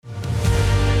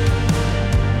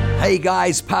Hey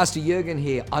guys, Pastor Jurgen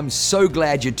here. I'm so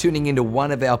glad you're tuning into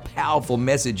one of our powerful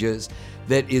messages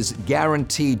that is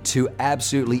guaranteed to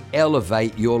absolutely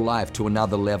elevate your life to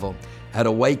another level. At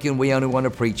Awaken, we only want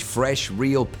to preach fresh,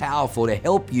 real, powerful to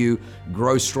help you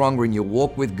grow stronger in your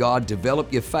walk with God,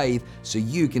 develop your faith so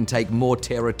you can take more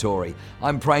territory.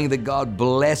 I'm praying that God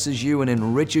blesses you and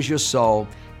enriches your soul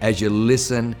as you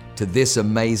listen to this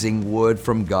amazing word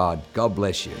from God. God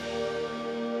bless you.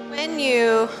 When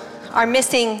you are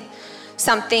missing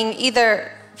something,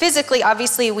 either physically,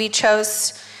 obviously we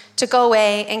chose to go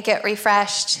away and get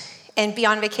refreshed and be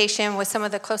on vacation with some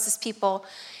of the closest people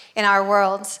in our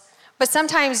world. But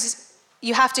sometimes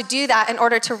you have to do that in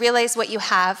order to realize what you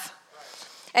have.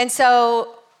 And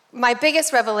so my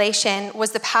biggest revelation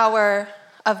was the power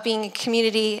of being in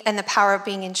community and the power of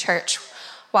being in church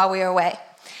while we were away.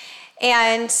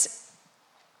 And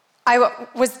I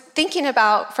was thinking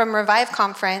about from Revive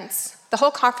Conference, the whole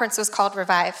conference was called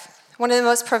Revive. One of the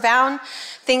most profound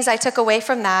things I took away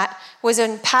from that was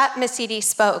when Pat Mesiti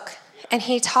spoke, and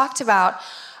he talked about,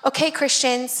 okay,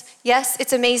 Christians, yes,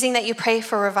 it's amazing that you pray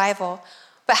for revival,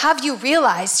 but have you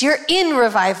realized you're in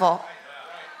revival?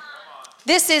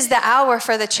 This is the hour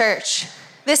for the church.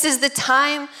 This is the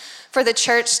time for the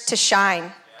church to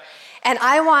shine. And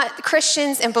I want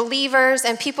Christians and believers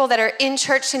and people that are in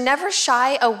church to never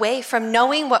shy away from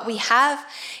knowing what we have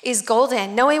is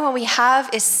golden, knowing what we have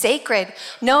is sacred,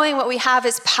 knowing what we have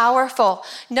is powerful,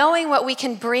 knowing what we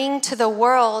can bring to the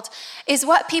world is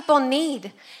what people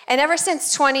need. And ever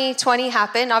since 2020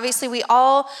 happened, obviously we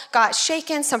all got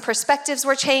shaken, some perspectives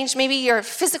were changed, maybe your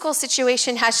physical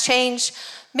situation has changed,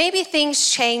 maybe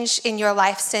things changed in your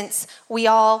life since we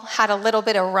all had a little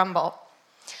bit of rumble.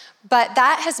 But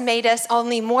that has made us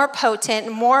only more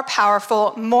potent, more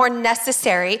powerful, more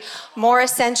necessary, more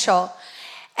essential.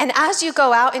 And as you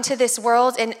go out into this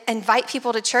world and invite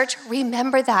people to church,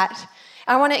 remember that.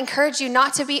 I want to encourage you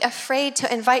not to be afraid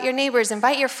to invite your neighbors,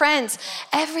 invite your friends.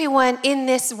 Everyone in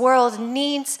this world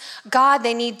needs God,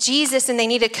 they need Jesus, and they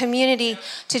need a community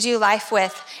to do life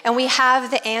with. And we have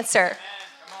the answer.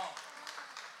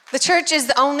 The church is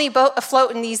the only boat afloat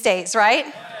in these days, right?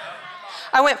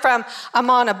 I went from I'm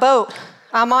on a boat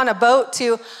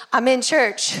to I'm in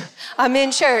church. And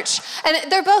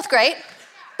they're both great,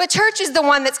 but church is the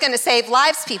one that's going to save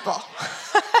lives, people.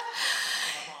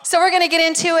 So we're going to get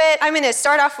into it. I'm going to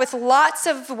start off with lots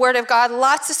of Word of God,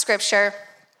 lots of scripture.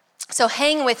 So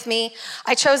hang with me.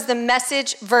 I chose the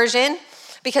Message version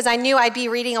because I knew I'd be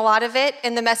reading a lot of it,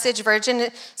 and the Message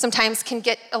version sometimes can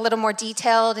get a little more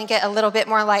detailed and get a little bit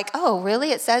more like, oh,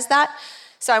 really? It says that?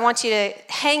 So I want you to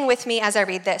hang with me as I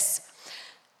read this.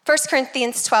 1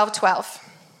 Corinthians 12:12.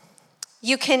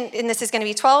 You can, and this is going to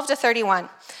be 12 to 31.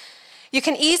 You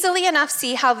can easily enough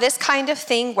see how this kind of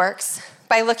thing works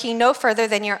by looking no further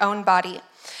than your own body.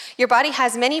 Your body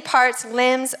has many parts,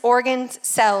 limbs, organs,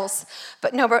 cells,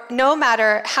 but no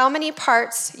matter how many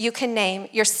parts you can name,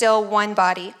 you're still one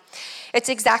body. It's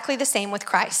exactly the same with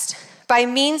Christ. By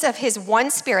means of his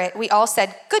one Spirit, we all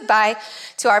said goodbye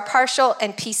to our partial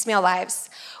and piecemeal lives.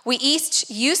 We each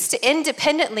used to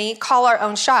independently call our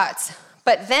own shots,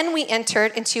 but then we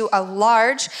entered into a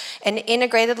large and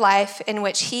integrated life in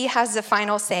which he has the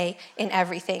final say in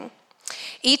everything.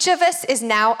 Each of us is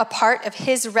now a part of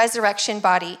his resurrection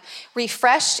body,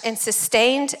 refreshed and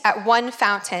sustained at one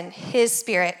fountain, his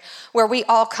Spirit, where we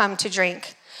all come to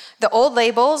drink. The old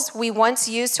labels we once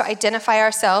used to identify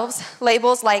ourselves,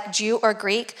 labels like Jew or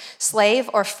Greek, slave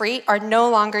or free, are no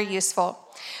longer useful.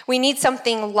 We need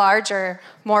something larger,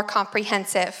 more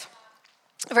comprehensive.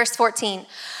 Verse 14,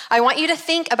 I want you to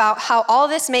think about how all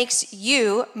this makes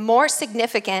you more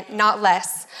significant, not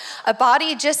less. A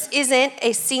body just isn't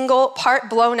a single part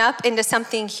blown up into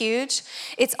something huge.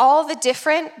 It's all the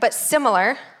different but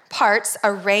similar parts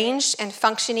arranged and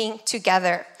functioning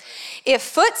together. If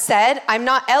foot said, I'm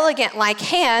not elegant like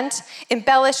hand,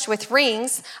 embellished with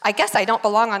rings, I guess I don't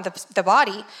belong on the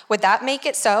body, would that make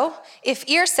it so? If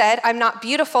ear said, I'm not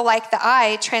beautiful like the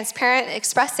eye, transparent and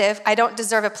expressive, I don't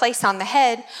deserve a place on the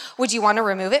head, would you want to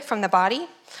remove it from the body?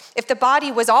 If the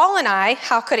body was all an eye,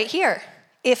 how could it hear?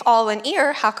 If all an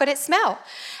ear, how could it smell?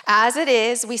 As it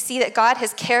is, we see that God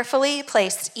has carefully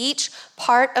placed each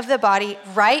part of the body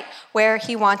right where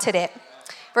he wanted it.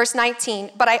 Verse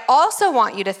 19, but I also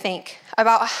want you to think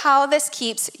about how this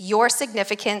keeps your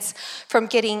significance from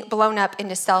getting blown up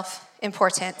into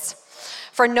self-importance.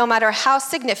 For no matter how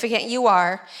significant you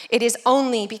are, it is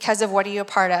only because of what you're a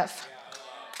part of.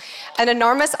 An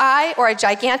enormous eye or a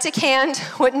gigantic hand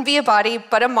wouldn't be a body,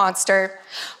 but a monster.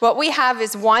 What we have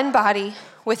is one body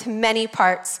with many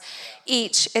parts,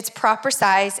 each its proper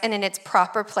size and in its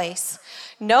proper place.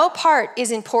 No part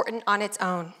is important on its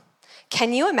own.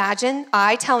 Can you imagine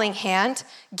eye telling hand,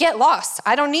 get lost,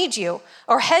 I don't need you?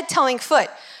 Or head telling foot,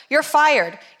 you're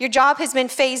fired, your job has been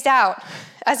phased out.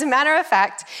 As a matter of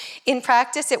fact, in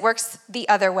practice, it works the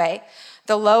other way.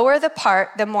 The lower the part,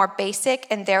 the more basic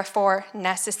and therefore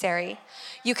necessary.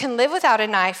 You can live without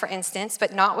an eye, for instance,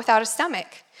 but not without a stomach.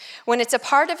 When it's a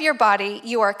part of your body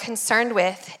you are concerned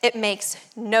with, it makes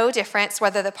no difference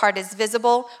whether the part is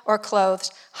visible or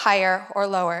clothed, higher or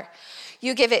lower.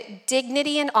 You give it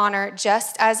dignity and honor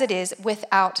just as it is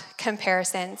without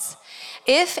comparisons.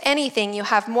 If anything, you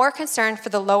have more concern for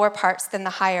the lower parts than the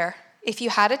higher. If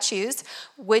you had to choose,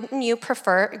 wouldn't you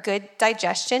prefer good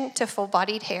digestion to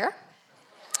full-bodied hair?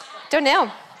 Don't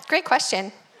know. Great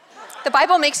question. The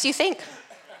Bible makes you think.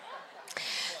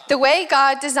 The way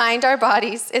God designed our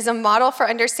bodies is a model for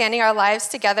understanding our lives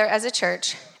together as a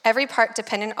church, every part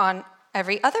dependent on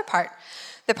every other part.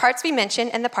 The parts we mention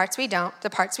and the parts we don't, the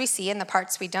parts we see and the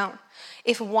parts we don't.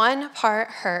 If one part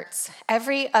hurts,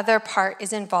 every other part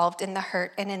is involved in the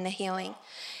hurt and in the healing.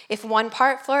 If one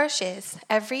part flourishes,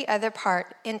 every other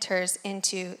part enters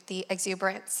into the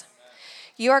exuberance.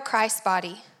 You are Christ's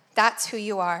body. That's who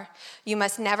you are. You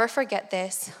must never forget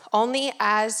this. Only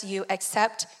as you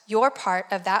accept your part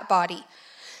of that body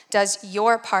does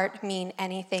your part mean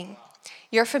anything.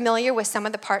 You're familiar with some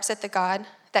of the parts that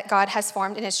God has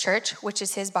formed in his church, which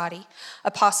is his body.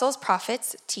 Apostles,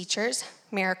 prophets, teachers,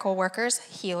 miracle workers,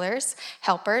 healers,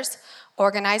 helpers,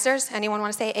 organizers. Anyone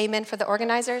want to say amen for the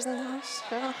organizers in the house?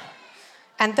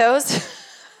 And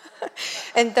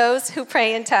those who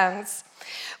pray in tongues.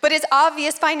 But it's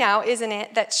obvious by now, isn't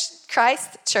it, that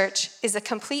Christ's church is a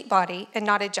complete body and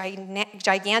not a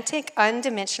gigantic,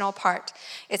 undimensional part.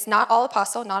 It's not all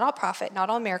apostle, not all prophet, not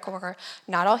all miracle worker,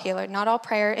 not all healer, not all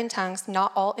prayer in tongues,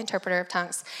 not all interpreter of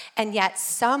tongues. And yet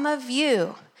some of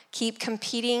you keep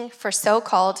competing for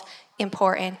so-called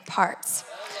important parts.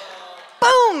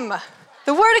 Boom!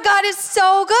 The word of God is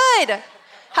so good.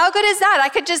 How good is that? I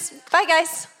could just, bye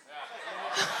guys.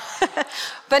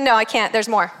 But no, I can't. There's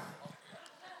more.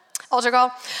 Altar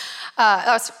call.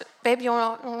 Babe, you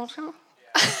want to?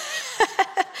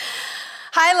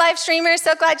 Hi, live streamers.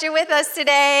 So glad you're with us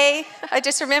today. I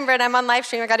just remembered I'm on live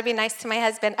stream. I got to be nice to my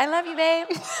husband. I love you, babe.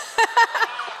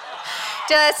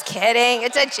 Just kidding.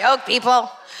 It's a joke, people.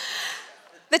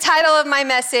 The title of my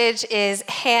message is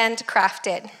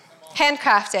Handcrafted.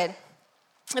 Handcrafted.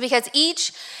 Because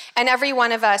each and every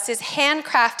one of us is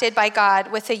handcrafted by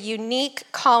God with a unique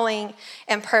calling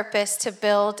and purpose to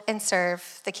build and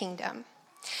serve the kingdom.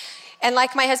 And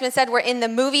like my husband said, we're in the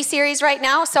movie series right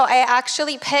now, so I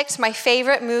actually picked my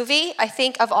favorite movie, I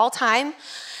think, of all time.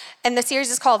 And the series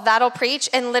is called That'll Preach,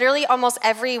 and literally almost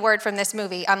every word from this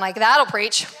movie, I'm like, that'll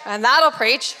preach, and that'll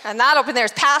preach, and that'll, and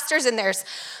there's pastors, and there's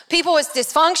people with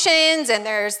dysfunctions, and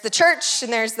there's the church,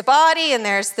 and there's the body, and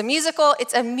there's the musical.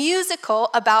 It's a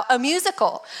musical about a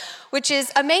musical, which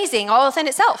is amazing all within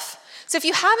itself. So if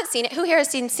you haven't seen it, who here has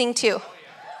seen Sing 2?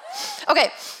 Okay,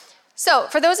 so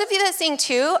for those of you that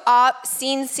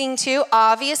seen Sing 2,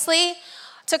 obviously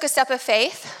took a step of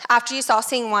faith after you saw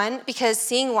Sing 1, because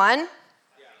Sing 1,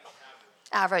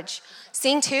 average.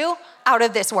 Sing 2, out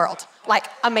of this world. Like,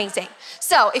 amazing.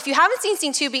 So if you haven't seen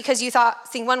Sing 2 because you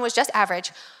thought Sing 1 was just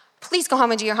average, please go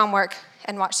home and do your homework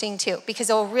and watch Sing 2, because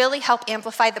it will really help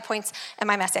amplify the points in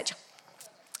my message.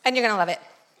 And you're going to love it.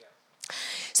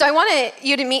 So I wanted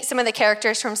you to meet some of the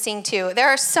characters from Sing 2. There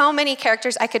are so many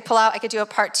characters I could pull out. I could do a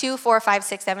part 2, 4, 5,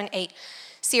 6, 7, 8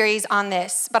 series on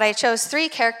this. But I chose 3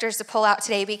 characters to pull out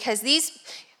today because these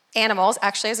animals,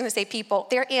 actually I was going to say people,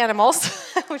 they're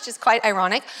animals, which is quite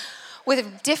ironic,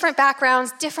 with different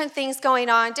backgrounds, different things going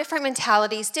on, different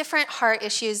mentalities, different heart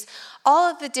issues,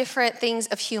 all of the different things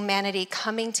of humanity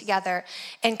coming together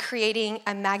and creating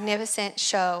a magnificent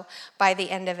show by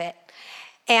the end of it.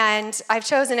 And I've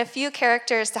chosen a few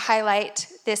characters to highlight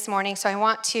this morning, so I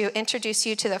want to introduce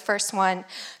you to the first one,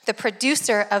 the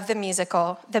producer of the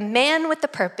musical, the man with the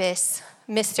purpose,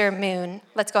 Mr. Moon.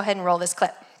 Let's go ahead and roll this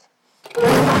clip.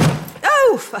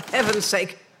 Oh, for heaven's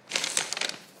sake.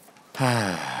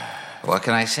 What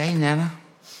can I say, Nana?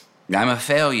 I'm a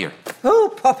failure.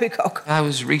 Oh, poppycock. I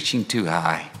was reaching too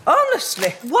high. Honestly,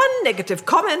 one negative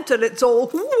comment and it's all,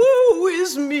 woe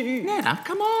is me. Nana,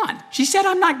 come on. She said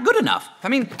I'm not good enough. I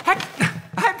mean, heck,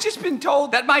 I've just been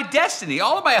told that my destiny,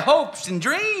 all of my hopes and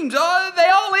dreams, they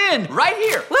all end right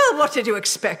here. Well, what did you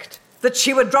expect? That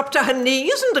she would drop to her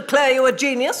knees and declare you a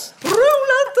genius? Roll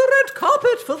out the red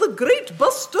carpet for the great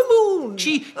Buster Moon.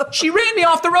 She ran me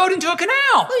off the road into a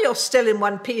canal. Well, you're still in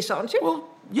one piece, aren't you? Well,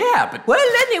 yeah, but... Well,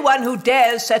 anyone who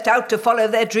dares set out to follow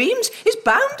their dreams is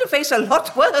bound to face a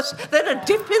lot worse than a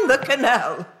dip in the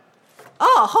canal.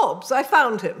 Ah, Hobbs, I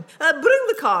found him. Bring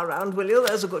the car round, will you?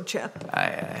 There's a good chap.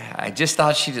 I just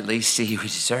thought she'd at least see you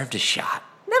deserved a shot.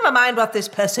 Never mind what this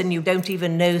person you don't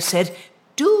even know said.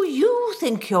 Do you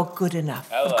think you're good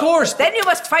enough? Of course. Then you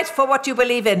must fight for what you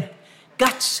believe in.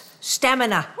 Guts,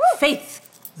 stamina, faith.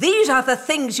 These are the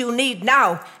things you need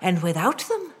now, and without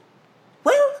them,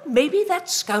 well, maybe that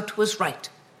scout was right.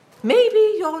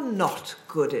 Maybe you're not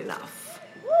good enough.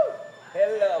 Hello.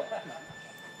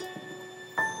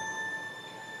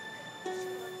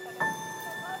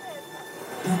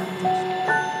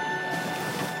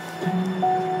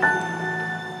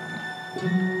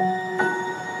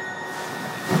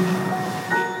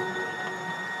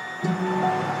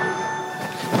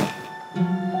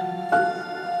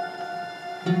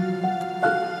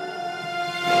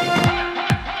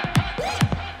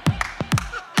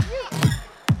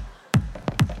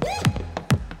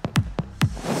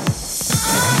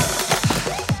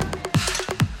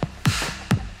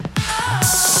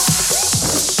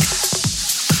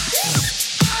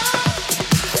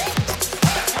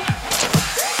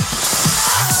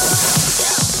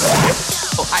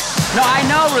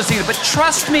 Rosita, but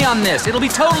trust me on this. It'll be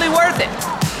totally worth it.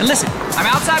 And listen, I'm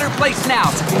outside her place now,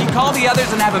 so can you call the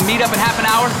others and have a meet-up in half an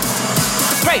hour?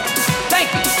 Great.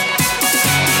 Thank you.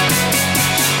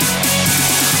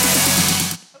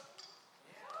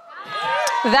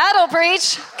 That'll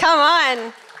preach. Come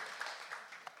on.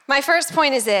 My first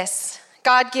point is this.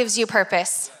 God gives you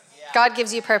purpose. God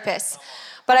gives you purpose.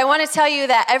 But I want to tell you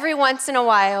that every once in a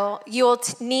while, you'll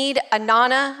need a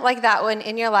Nana like that one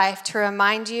in your life to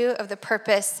remind you of the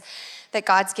purpose that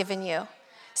God's given you.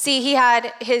 See, he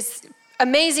had his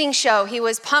amazing show. He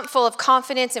was pumped full of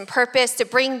confidence and purpose to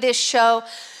bring this show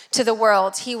to the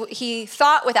world. He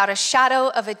thought without a shadow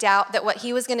of a doubt that what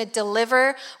he was going to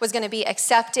deliver was going to be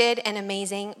accepted and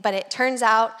amazing, but it turns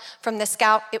out from the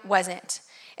scout, it wasn't.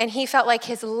 And he felt like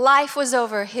his life was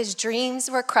over, his dreams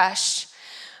were crushed.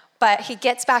 But he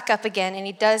gets back up again and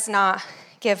he does not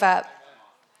give up.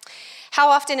 How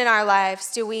often in our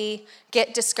lives do we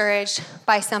get discouraged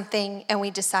by something and we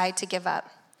decide to give up?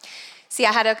 See,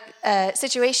 I had a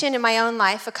situation in my own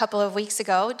life a couple of weeks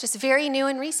ago, just very new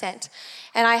and recent.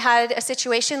 And I had a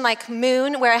situation like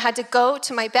Moon where I had to go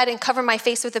to my bed and cover my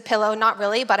face with a pillow. Not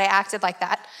really, but I acted like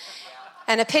that.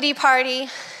 And a pity party.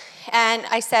 And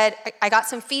I said, I got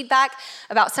some feedback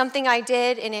about something I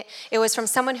did, and it was from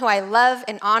someone who I love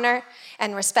and honor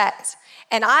and respect.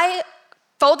 And I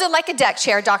folded like a deck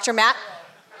chair, Dr. Matt,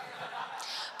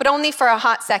 but only for a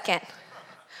hot second.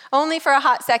 Only for a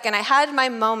hot second. I had my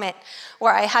moment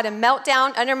where I had a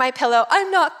meltdown under my pillow. I'm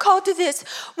not called to this.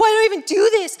 Why do I even do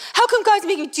this? How come God's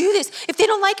making me do this? If they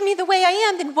don't like me the way I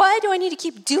am, then why do I need to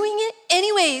keep doing it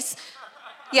anyways?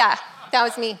 Yeah, that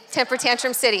was me, temper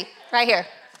tantrum city, right here.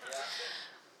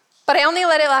 But I only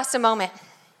let it last a moment.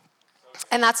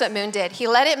 And that's what Moon did. He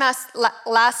let it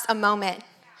last a moment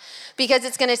because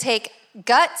it's going to take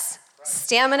guts,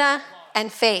 stamina,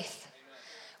 and faith.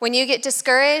 When you get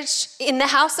discouraged in the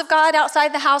house of God,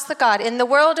 outside the house of God, in the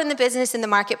world, in the business, in the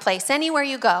marketplace, anywhere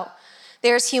you go,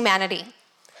 there's humanity.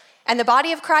 And the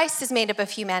body of Christ is made up of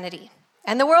humanity.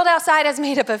 And the world outside is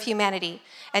made up of humanity.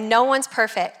 And no one's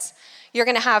perfect. You're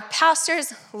going to have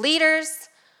pastors, leaders,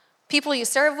 people you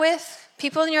serve with,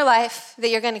 people in your life that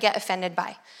you're going to get offended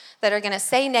by, that are going to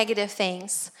say negative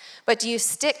things. But do you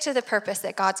stick to the purpose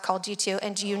that God's called you to?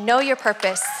 And do you know your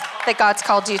purpose that God's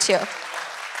called you to?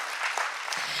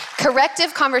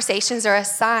 Corrective conversations are a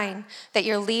sign that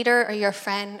your leader or your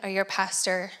friend or your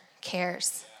pastor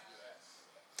cares.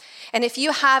 And if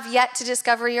you have yet to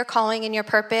discover your calling and your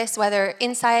purpose, whether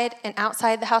inside and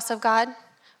outside the house of God,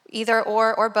 either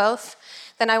or both,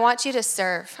 then I want you to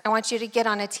serve. I want you to get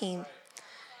on a team.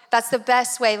 That's the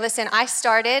best way. Listen, I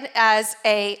started as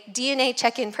a DNA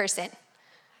check-in person.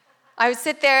 I would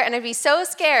sit there and I'd be so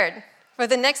scared for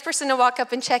the next person to walk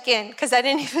up and check in because I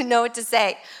didn't even know what to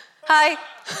say. Hi,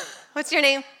 what's your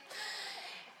name?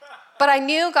 But I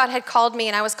knew God had called me,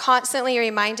 and I was constantly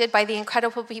reminded by the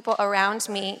incredible people around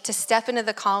me to step into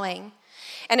the calling.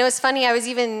 And it was funny, I was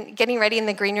even getting ready in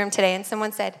the green room today, and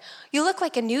someone said, "You look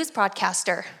like a news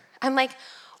broadcaster." I'm like,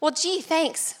 well, gee,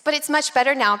 thanks, but it's much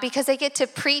better now because I get to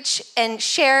preach and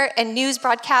share and news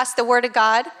broadcast the word of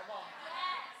God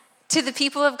to the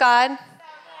people of God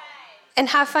and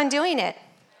have fun doing it.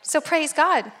 So praise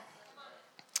God.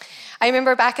 I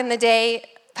remember back in the day,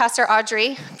 Pastor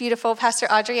Audrey, beautiful Pastor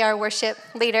Audrey, our worship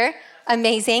leader,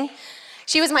 amazing.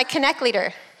 She was my Connect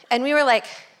leader, and we were like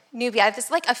newbie. This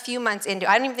is like a few months into,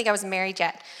 I don't even think I was married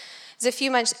yet. It was a few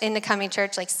months into coming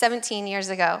church, like 17 years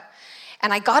ago.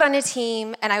 And I got on a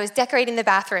team, and I was decorating the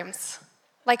bathrooms.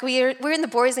 Like we were in the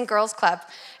Boys and Girls Club,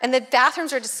 and the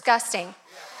bathrooms were disgusting.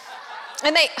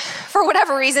 And they, for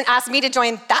whatever reason, asked me to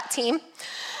join that team.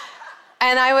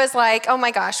 And I was like, oh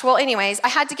my gosh. Well, anyways,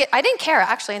 I didn't care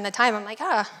actually in the time. I'm like,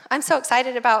 I'm so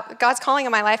excited about God's calling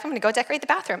in my life. I'm gonna go decorate the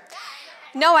bathroom.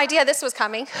 No idea this was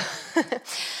coming.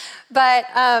 But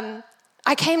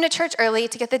I came to church early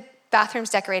to get the bathrooms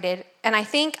decorated. And I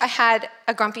think I had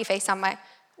a grumpy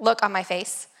look on my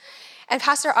face. And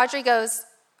Pastor Audrey goes,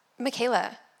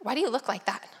 Michaela, why do you look like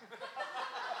that?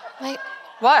 I'm like,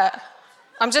 what?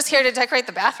 I'm just here to decorate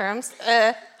the bathrooms.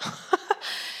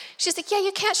 She's like, yeah,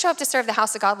 you can't show up to serve the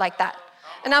house of God like that.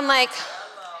 And I'm like,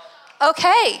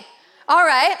 okay, all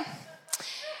right,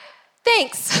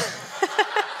 thanks.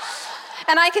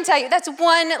 And I can tell you, that's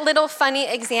one little funny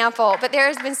example, but there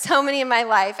has been so many in my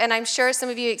life, and I'm sure some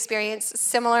of you experience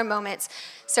similar moments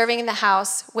serving in the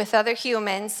house with other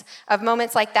humans of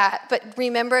moments like that. But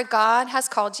remember, God has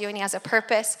called you and he has a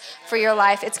purpose for your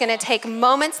life. It's gonna take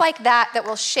moments like that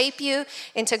will shape you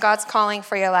into God's calling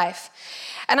for your life.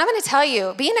 And I'm gonna tell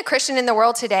you, being a Christian in the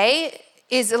world today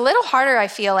is a little harder, I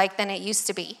feel like, than it used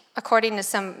to be, according to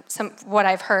some what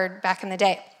I've heard back in the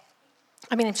day.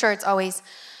 I mean, I'm sure it's always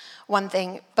one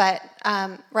thing, but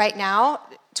right now,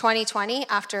 2020,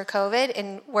 after COVID,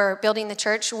 and we're building the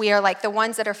church, we are like the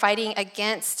ones that are fighting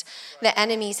against the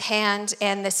enemy's hand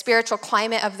and the spiritual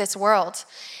climate of this world.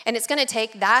 And it's gonna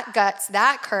take that guts,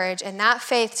 that courage, and that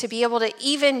faith to be able to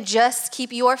even just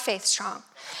keep your faith strong.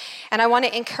 And I want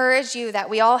to encourage you that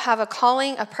we all have a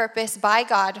calling, a purpose by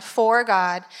God, for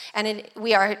God, and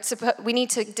we need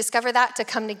to discover that to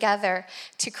come together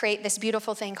to create this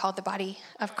beautiful thing called the body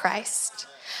of Christ.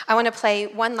 I want to play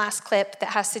one last clip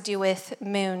that has to do with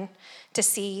Moon to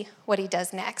see what he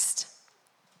does next.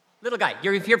 Little guy,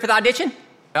 you're here for the audition?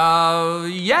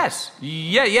 Yes.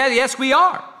 Yes, we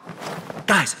are.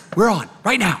 Guys, we're on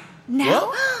right now.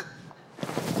 Now?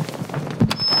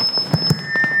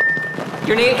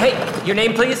 Your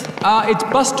name, please? It's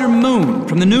Buster Moon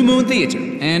from the New Moon Theater,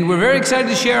 and we're very excited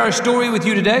to share our story with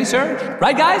you today, sir.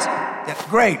 Right, guys? That's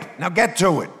great. Now get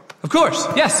to it. Of course,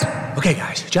 yes. Okay,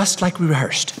 guys, just like we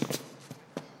rehearsed.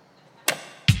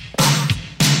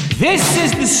 This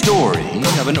is the story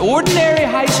of an ordinary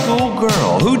high school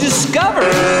girl who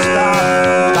discovers...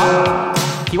 Stop.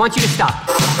 He wants you to stop.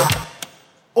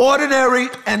 Ordinary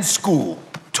and school.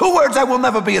 2 words I will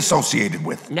never be associated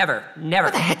with. Never.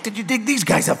 Where the heck did you dig these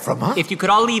guys up from, huh? If you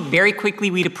could all leave very quickly,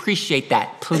 we'd appreciate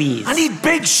that, please. I need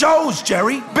big shows,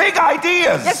 Jerry. Big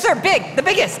ideas. Yes, sir, big, the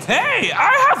biggest. Hey,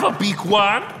 I have a big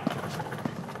one.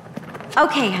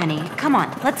 Okay, honey, come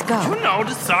on, let's go. You know,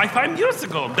 the sci-fi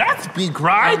musical. That's big,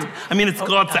 right? I mean, it's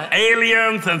got the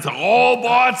aliens and the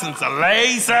robots and the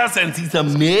lasers and these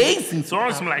amazing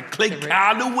songs from like Clay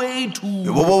Calloway too.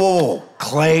 Whoa.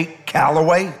 Clay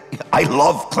Calloway? I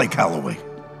love Clay Calloway.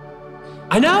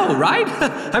 I know, right?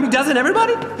 I mean, doesn't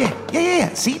everybody?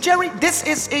 Yeah. See, Jerry, this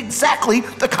is exactly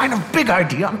the kind of big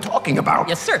idea I'm talking about.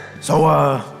 Yes, sir. So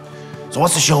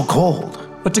what's the show called?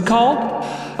 What's it called?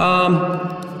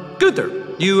 Gunther,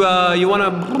 you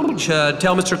want to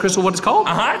tell Mr. Crystal what it's called?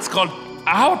 It's called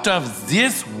Out of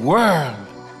This World.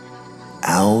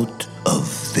 Out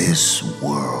of This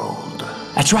World.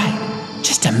 That's right.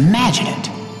 Just imagine it.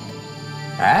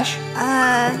 Ash?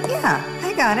 Yeah,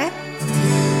 I got it.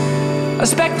 A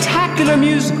spectacular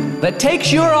musical that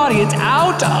takes your audience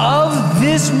out of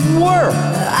this world.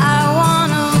 I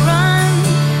wanna run.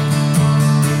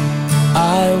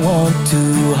 I want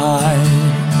to hide.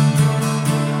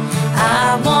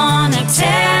 I wanna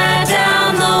tear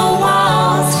down the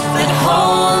walls that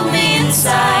hold me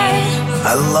inside.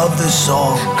 I love this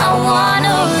song. I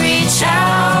wanna reach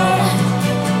out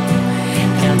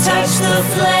and touch the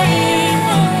flame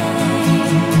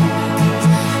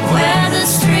where the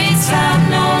streets have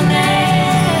no name.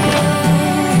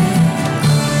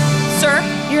 Sir,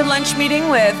 your lunch meeting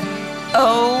with...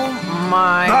 Oh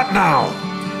my... Not now.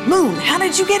 Moon, how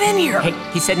did you get in here? Hey,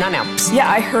 he said not now. Psst. Yeah,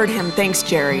 I heard him. Thanks,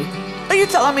 Jerry. Are you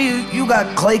telling me you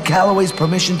got Clay Calloway's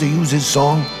permission to use his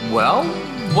song? Well,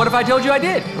 what if I told you I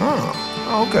did?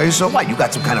 Oh, okay. So what, you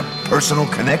got some kind of personal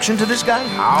connection to this guy?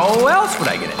 How else would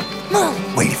I get it?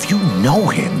 Wait, if you know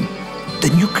him,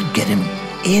 then you could get him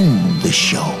in the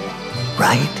show,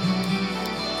 right?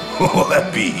 Oh,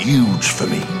 that'd be huge for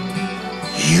me.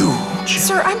 Huge.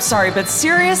 Sir, I'm sorry, but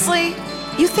seriously?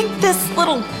 You think this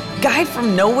little guy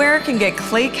from nowhere can get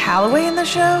Clay Calloway in the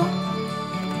show?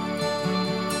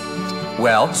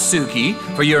 Well, Suki,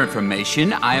 for your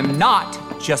information, I am not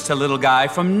just a little guy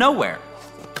from nowhere.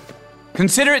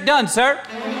 Consider it done, sir.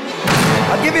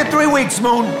 I'll give you 3 weeks,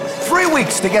 Moon. 3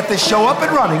 weeks to get this show up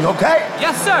and running, okay?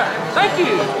 Yes, sir. Thank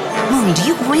you. Moon, do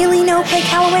you really know Clay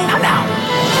Calloway? Now.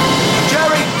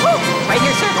 Jerry! Right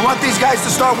here, sir. I want these guys to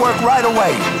start work right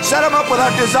away. Set them up with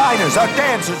our designers, our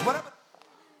dancers, whatever.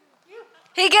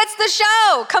 He gets the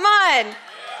show. Come on.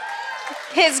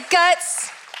 His guts,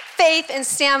 faith, and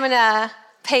stamina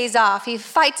pays off. He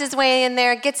fights his way in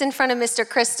there, gets in front of Mr.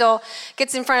 Crystal,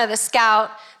 gets in front of the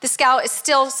scout. The scout is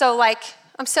still so like,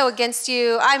 I'm so against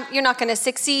you. You're not going to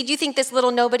succeed. You think this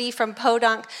little nobody from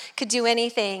Podunk could do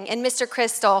anything. And Mr.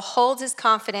 Crystal holds his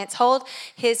confidence, holds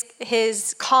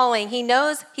his calling. He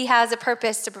knows he has a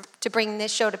purpose to bring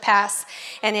this show to pass,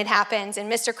 and it happens.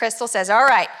 And Mr. Crystal says, all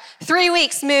right, 3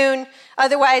 weeks, Moon.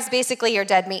 Otherwise, basically, you're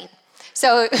dead meat.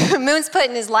 So Moon's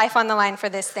putting his life on the line for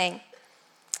this thing.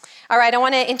 All right, I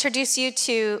want to introduce you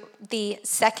to the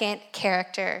second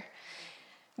character,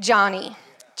 Johnny.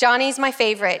 Johnny's my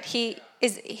favorite. He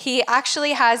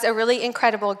actually has a really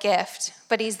incredible gift,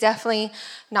 but he's definitely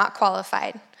not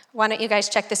qualified. Why don't you guys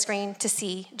check the screen to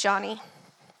see Johnny?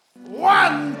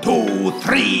 1, 2,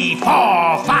 3, 4,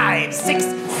 5, 6,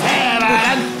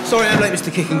 7. Sorry I'm late,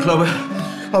 Mr. Kick and Clobber.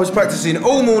 I was practicing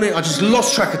all morning. I just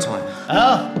lost track of time.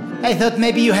 Oh, I thought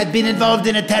maybe you had been involved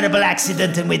in a terrible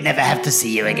accident and we'd never have to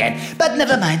see you again. But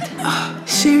never mind.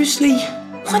 Seriously?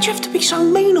 Why'd you have to be so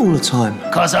mean all the time?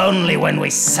 'Cause only when we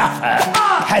suffer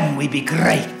can we be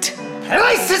great.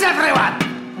 Races,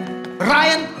 everyone!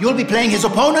 Ryan, you'll be playing his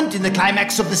opponent in the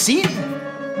climax of the scene.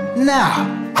 Now,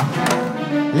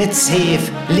 let's see if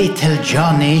little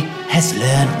Johnny has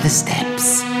learned the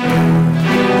steps.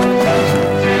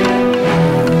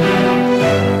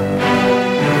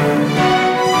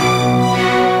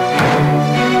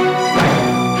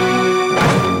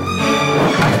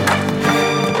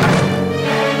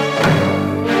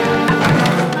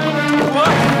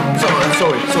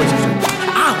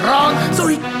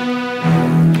 Sorry.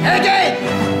 Again!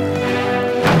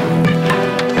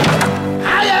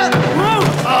 Higher!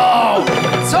 Oh,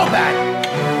 so bad.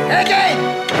 Again!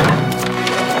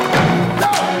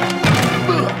 No!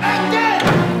 Again!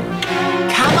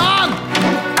 Come on!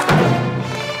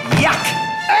 Yuck!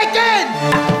 Again!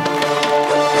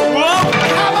 Whoa!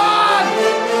 Come on!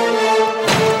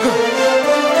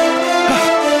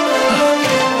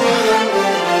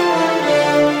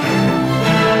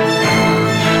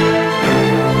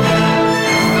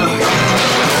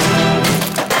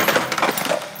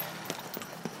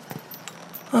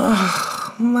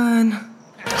 Oh, man.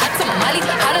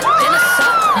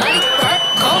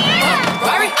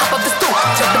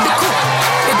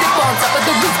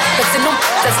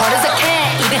 As hard as I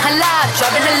can, eating halal,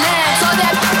 driving a lamb. So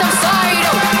that I'm sorry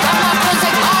though. Got my clothes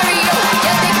like Mario.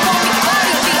 Yeah, they call me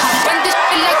Cardi B. I run this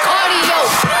shit like cardio.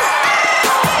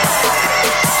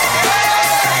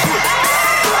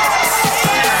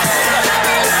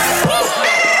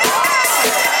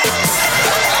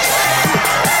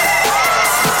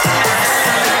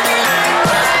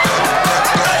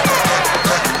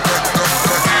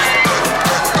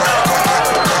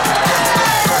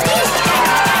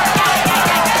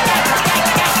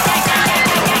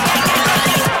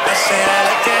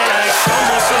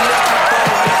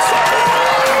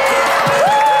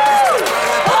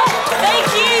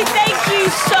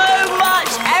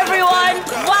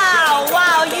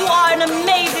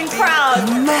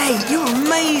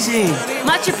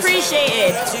 Much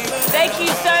appreciated. Thank you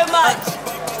so much.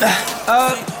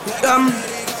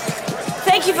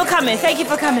 Thank you for coming. Thank you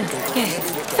for coming. Yeah.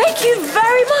 Thank you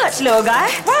very much, little guy.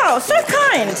 Wow, so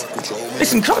kind.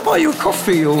 Listen, can I buy you a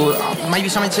coffee or maybe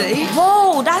something to eat?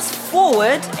 Whoa, that's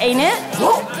forward, ain't it?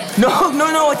 What?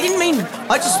 No, I didn't mean.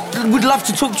 I just would love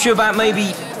to talk to you about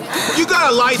maybe. You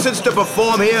got a license to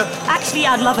perform here? Actually,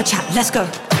 I'd love a chat. Let's go.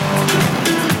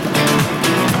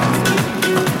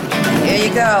 Here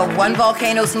you go. 1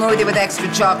 volcano smoothie with extra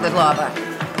chocolate lava.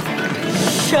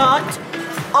 Shut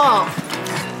up.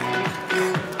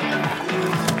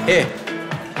 Here.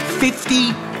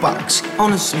 $50.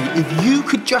 Honestly, if you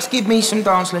could just give me some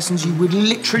dance lessons, you would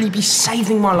literally be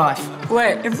saving my life.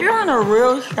 Wait, if you're on a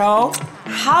real show,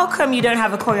 how come you don't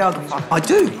have a choreographer? I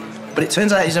do, but it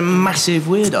turns out he's a massive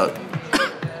weirdo.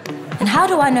 And how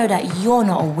do I know that you're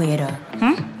not a weirdo?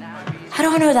 How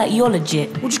do I know that you're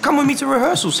legit? Well, just come with me to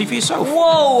rehearsal, see for yourself.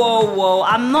 Whoa.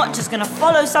 I'm not just gonna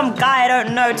follow some guy I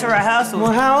don't know to rehearsal.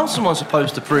 Well, how else am I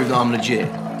supposed to prove that I'm legit?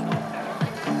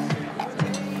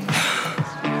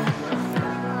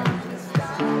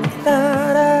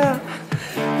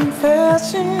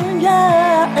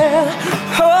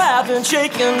 Oh, I've been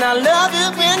shaking. I love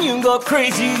it when you go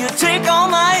crazy. You take all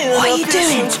my What are you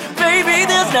doing? Baby,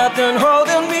 there's nothing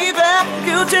holding me back.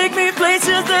 You take me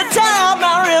places that tie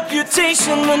my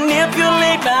reputation,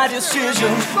 manipulate my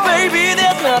decisions. Baby,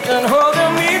 there's nothing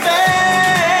holding me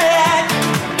back.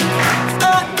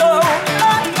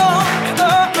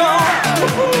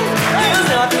 Oh, there's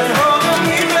nothing holding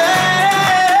me back.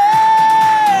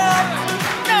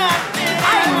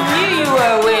 I knew you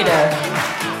were a waiter.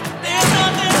 There's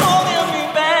nothing holding me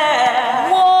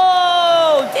back.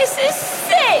 Whoa, this is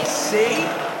sick. See?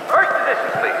 First edition,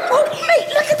 please. Oh, mate,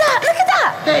 look at that, look at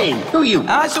that. Hey, who are you?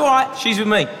 That's all right. She's with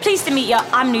me. Pleased to meet you.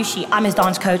 I'm Nushi. I'm his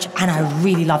dance coach, and I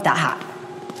really love that hat.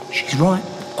 She's right.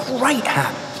 Great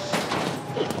hat.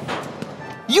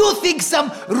 You think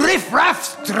some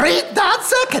riff-raff street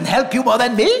dancer can help you more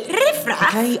than me?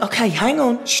 Riff-raff? Okay, hang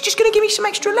on. She's just gonna give me some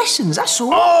extra lessons, that's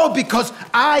all. Oh, because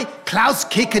I, Klaus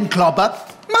Kickenklopper,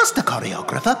 master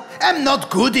choreographer, am not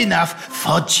good enough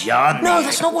for John. No,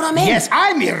 that's not what I meant. Yes,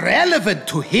 I'm irrelevant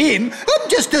to him. I'm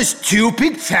just a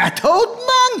stupid fat old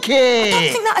monkey. I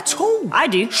don't think that at all. I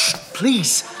do.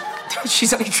 Please.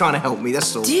 She's only trying to help me,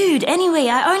 that's all. Dude, anyway,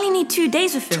 I only need 2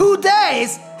 days with him. 2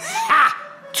 days? Ha!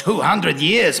 200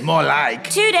 years, more like.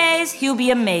 2 days, he'll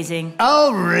be amazing.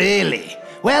 Oh, really?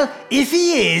 Well, if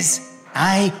he is,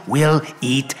 I will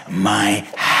eat my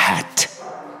hat.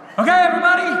 Okay,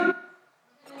 everybody.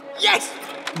 Yes!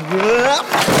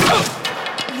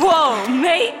 Whoa,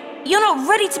 mate. You're not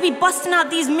ready to be busting out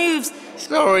these moves.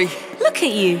 Sorry. Look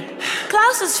at you.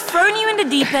 Klaus has thrown you in the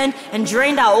deep end and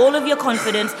drained out all of your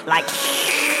confidence like...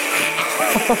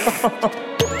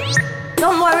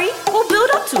 Don't worry, we'll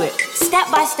build up to it, step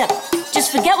by step.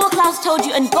 Just forget what Klaus told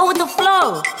you and go with the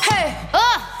flow. Hey,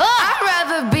 I'd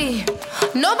rather be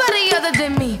nobody other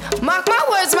than me. Mark my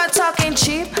words, my talk ain't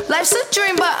cheap. Life's a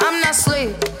dream, but I'm not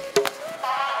asleep.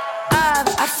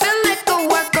 I feel like a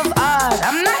work of art.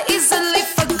 I'm not easily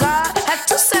forgot. Had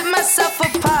to set myself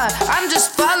apart. I'm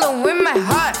just following my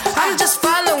heart. I'm just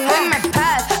following my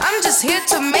path. I'm just here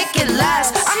to make it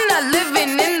last. I'm not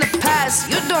living in the past.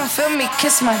 You don't feel me,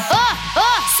 kiss my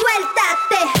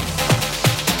Suéltate.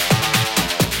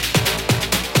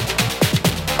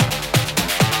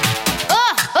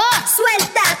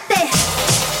 Suéltate.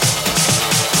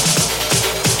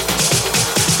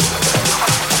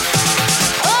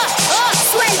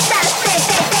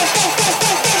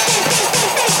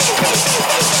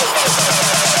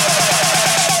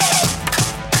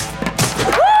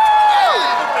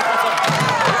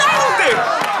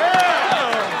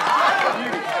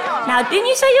 Now, didn't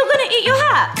you say you were gonna eat your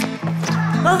hat?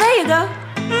 Well, there you go.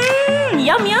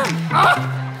 Yum, yum.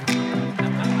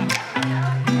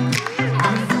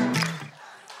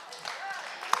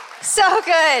 So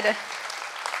good.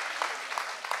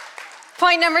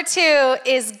 Point number 2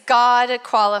 is God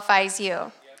qualifies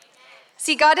you.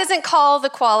 See, God doesn't call the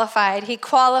qualified, He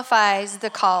qualifies the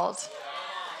called.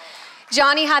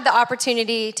 Johnny had the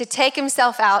opportunity to take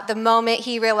himself out the moment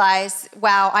he realized,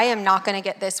 wow, I am not gonna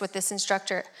get this with this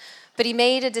instructor. But he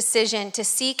made a decision to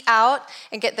seek out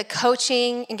and get the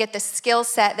coaching and get the skill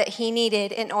set that he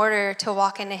needed in order to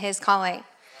walk into his calling.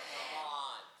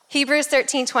 Hebrews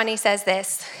 13:20 says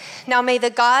this, "Now may the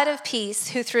God of peace,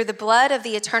 who through the blood of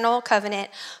the eternal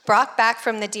covenant brought back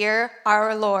from the dear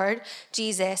our Lord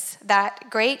Jesus, that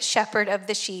great shepherd of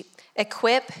the sheep,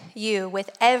 equip you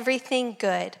with everything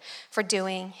good for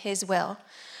doing his will."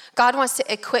 God wants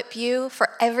to equip you for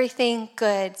everything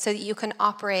good so that you can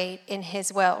operate in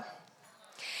his will.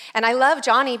 And I love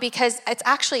Johnny because it's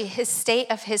actually his state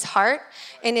of his heart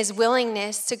and his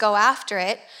willingness to go after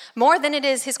it more than it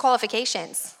is his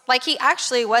qualifications. Like, he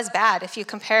actually was bad if you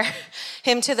compare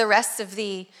him to the rest of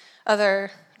the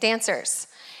other dancers.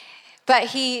 But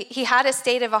he had a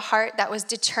state of a heart that was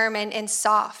determined and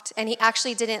soft, and he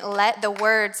actually didn't let the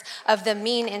words of the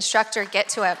mean instructor get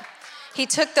to him. He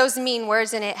took those mean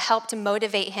words and it helped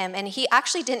motivate him, and he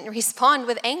actually didn't respond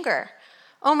with anger.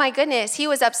 Oh my goodness, he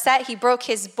was upset, he broke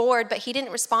his board, but he didn't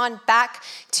respond back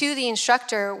to the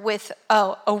instructor with,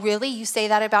 oh really, you say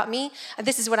that about me?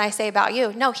 This is what I say about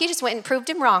you. No, he just went and proved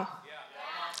him wrong.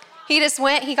 He just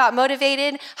went, he got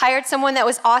motivated, hired someone that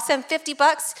was awesome,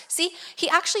 $50. See, he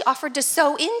actually offered to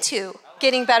sow into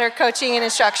getting better coaching and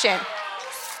instruction.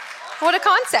 What a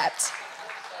concept.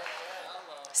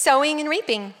 Sowing and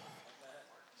reaping.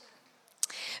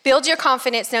 Build your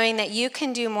confidence knowing that you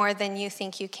can do more than you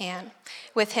think you can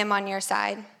with him on your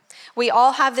side. We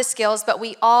all have the skills, but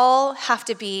we all have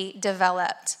to be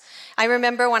developed. I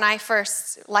remember when I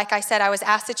first, like I said, I was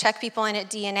asked to check people in at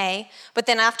DNA, but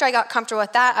then after I got comfortable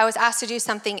with that, I was asked to do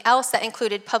something else that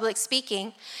included public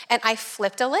speaking, and I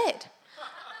flipped a lid.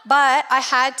 But I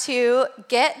had to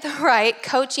get the right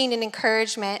coaching and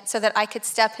encouragement so that I could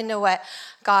step into what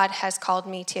God has called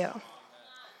me to.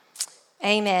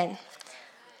 Amen.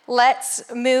 let's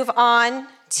move on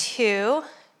to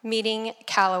meeting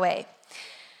Calloway.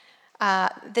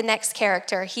 The next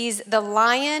character, he's the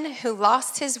lion who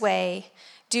lost his way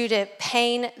due to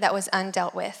pain that was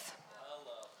undealt with.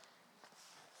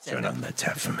 Turn on that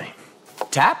tap for me.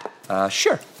 Tap?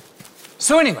 Sure.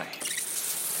 So anyway.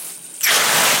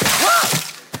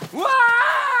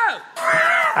 Whoa!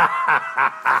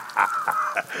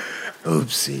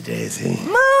 Oopsie daisy.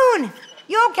 Moon!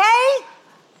 You okay?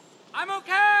 I'm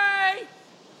okay!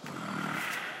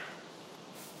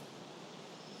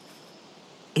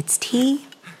 It's tea.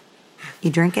 You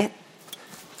drink it?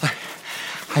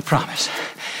 I promise.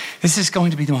 This is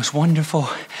going to be the most wonderful,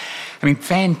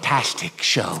 fantastic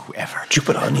show ever. Did you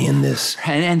put honey in this?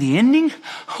 And the ending?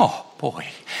 Oh, boy.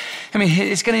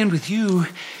 It's going to end with you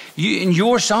and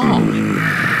your song.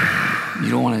 You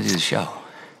don't want to do the show.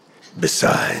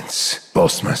 Besides,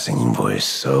 boasts my singing voice,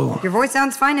 so... Your voice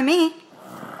sounds fine to me.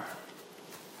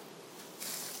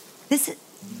 This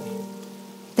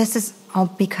is all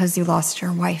because you lost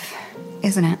your wife,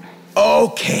 isn't it?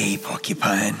 Okay,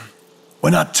 Porcupine. We're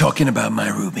not talking about my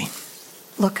Ruby.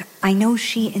 Look, I know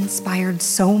she inspired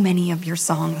so many of your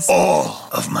songs. All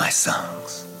of my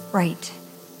songs. Right.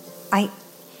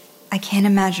 I can't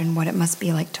imagine what it must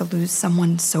be like to lose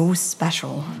someone so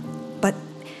special. But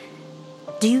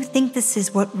do you think this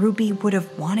is what Ruby would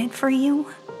have wanted for you?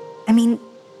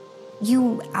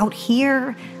 You out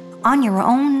here on your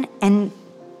own and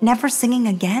never singing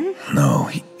again? No,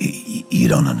 you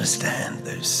don't understand.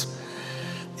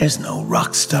 There's no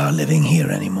rock star living here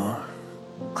anymore.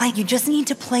 Clyde, you just need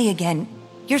to play again.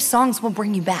 Your songs will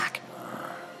bring you back.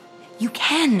 You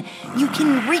can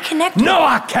reconnect. No,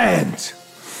 I can't.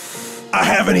 I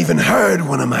haven't even heard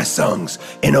one of my songs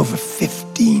in over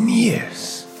 15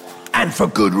 years. And for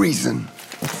good reason.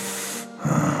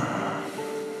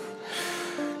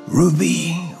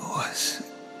 Ruby was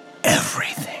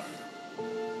everything.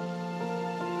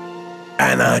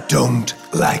 And I don't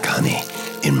like honey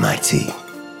in my tea.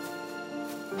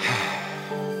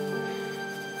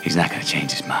 He's not going to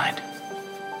change his mind.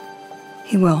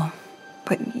 He will,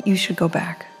 but you should go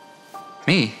back.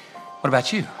 Me? What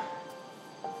about you?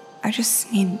 I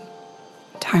just need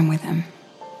time with him.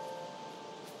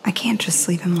 I can't just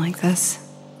leave him like this.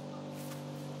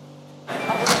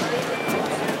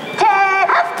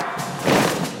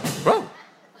 Whoa.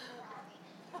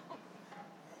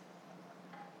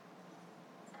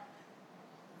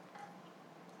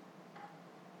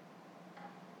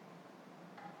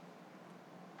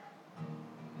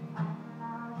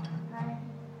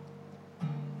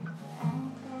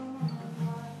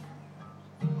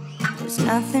 There's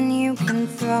nothing you can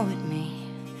throw at me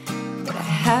that I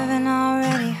haven't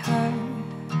already heard.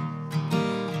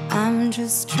 I'm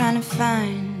just trying to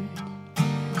find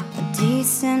a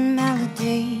decent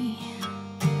melody,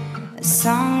 a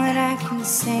song that I can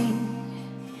sing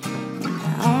in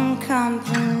my own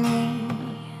company.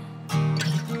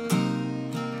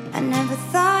 I never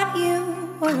thought you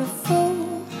were a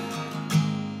fool,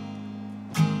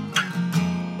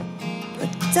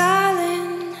 but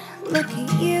darling, look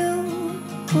at you.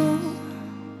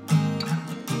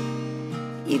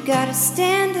 You gotta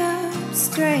stand up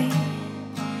straight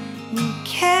and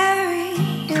carry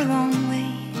your own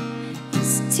weight.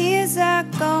 These tears are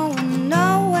going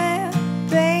nowhere,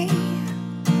 babe.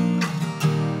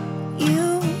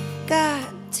 You got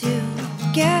to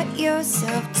get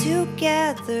yourself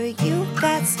together. You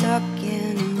got stuck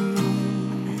in a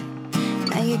moment.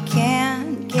 Now you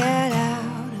can't get out.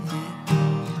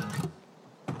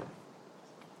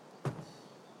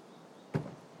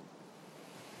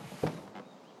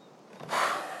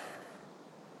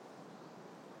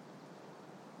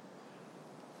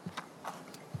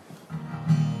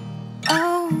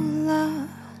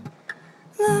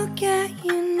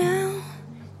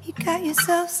 Got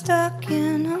yourself stuck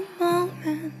in a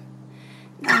moment.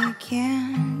 Now you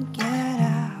can't get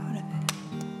out of it.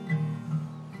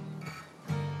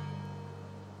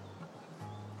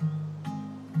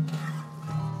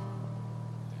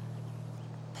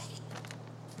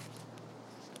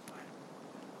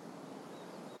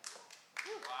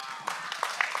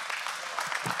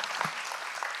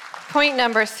 Point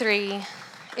number 3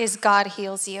 is God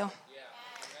heals you.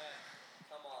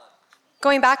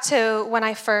 Going back to when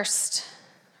I first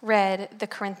read the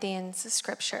Corinthians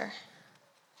scripture,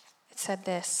 it said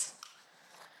this: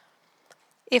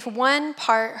 if one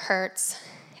part hurts,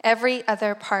 every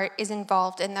other part is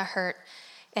involved in the hurt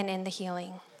and in the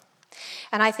healing.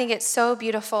 And I think it's so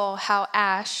beautiful how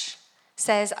Ash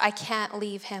says, I can't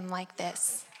leave him like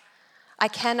this. I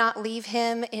cannot leave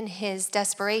him in his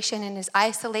desperation, in his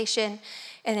isolation,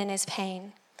 and in his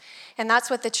pain. And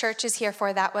that's what the church is here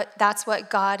for. That's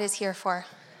what God is here for.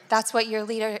 That's what your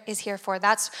leader is here for.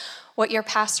 That's what your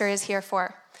pastor is here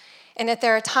for. And if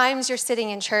there are times you're sitting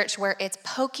in church where it's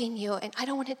poking you, and I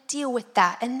don't want to deal with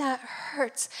that, and that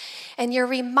hurts, and you're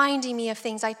reminding me of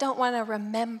things I don't want to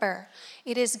remember,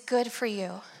 it is good for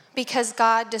you, because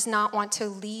God does not want to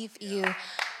leave you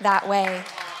that way.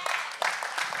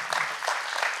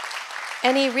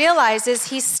 And he realizes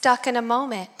he's stuck in a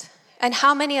moment. And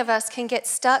how many of us can get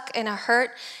stuck in a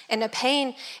hurt and a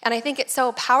pain? And I think it's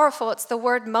so powerful. It's the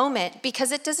word moment,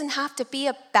 because it doesn't have to be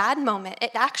a bad moment.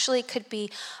 It actually could be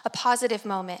a positive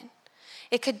moment.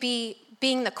 It could be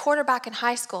being the quarterback in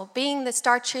high school, being the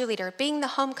star cheerleader, being the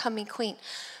homecoming queen,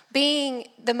 being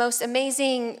the most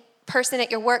amazing person at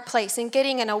your workplace and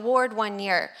getting an award one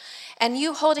year. And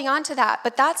you holding on to that.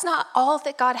 But that's not all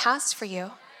that God has for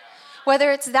you.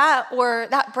 Whether it's that or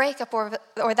that breakup or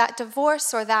that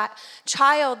divorce or that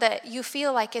child that you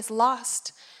feel like is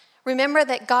lost, remember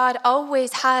that God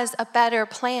always has a better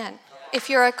plan. If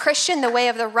you're a Christian, the way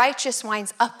of the righteous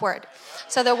winds upward.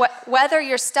 So that whether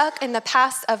you're stuck in the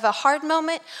past of a hard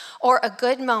moment or a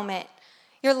good moment,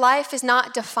 your life is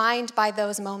not defined by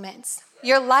those moments.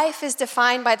 Your life is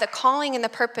defined by the calling and the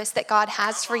purpose that God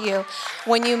has for you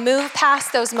when you move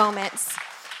past those moments.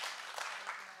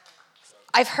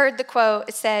 I've heard the quote,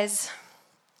 it says,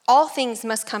 all things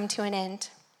must come to an end.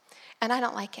 And I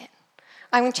don't like it.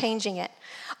 I'm changing it.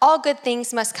 All good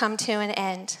things must come to an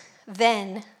end.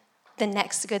 Then the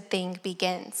next good thing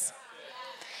begins.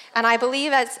 And I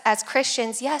believe as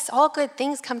Christians, yes, all good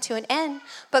things come to an end,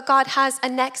 but God has a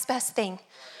next best thing.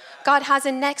 God has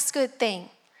a next good thing.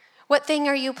 What thing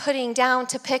are you putting down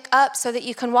to pick up so that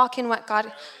you can walk in what God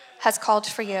has called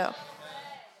for you?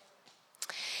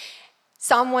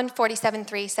 Psalm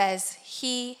 147:3 says,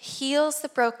 he heals the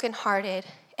brokenhearted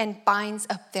and binds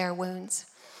up their wounds.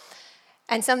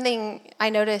 And something I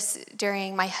noticed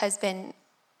during my husband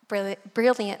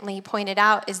brilliantly pointed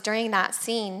out is during that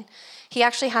scene, he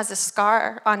actually has a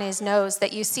scar on his nose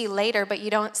that you see later, but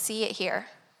you don't see it here.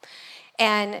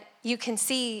 And you can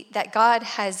see that God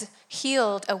has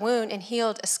healed a wound and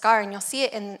healed a scar, and you'll see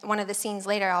it in one of the scenes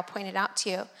later. I'll point it out to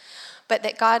you. But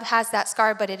that God has that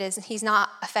scar, but he's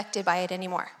not affected by it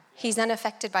anymore. He's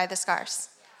unaffected by the scars.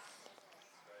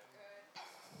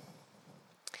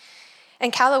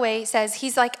 And Calloway says,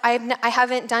 he's like, I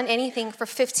haven't done anything for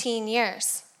 15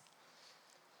 years.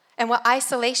 And what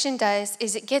isolation does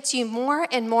is it gets you more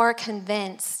and more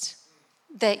convinced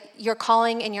that your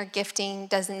calling and your gifting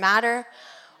doesn't matter,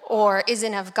 or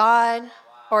isn't of God,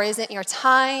 or isn't your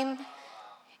time.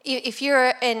 If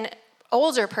you're an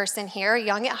older person here,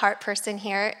 young at heart person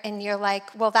here, and you're like,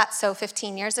 well, that's so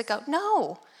 15 years ago.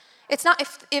 No, it's not.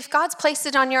 If God's placed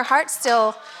it on your heart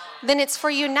still, then it's for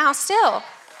you now still.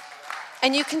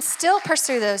 And you can still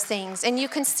pursue those things, and you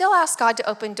can still ask God to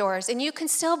open doors, and you can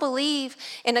still believe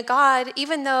in a God,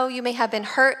 even though you may have been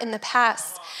hurt in the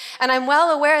past. And I'm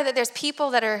well aware that there's people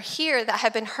that are here that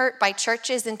have been hurt by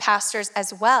churches and pastors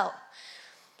as well.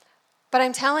 But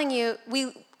I'm telling you,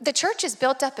 the church is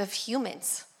built up of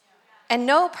humans. And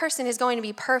no person is going to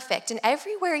be perfect. And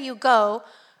everywhere you go,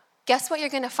 guess what you're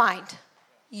going to find?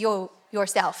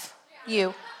 Yourself.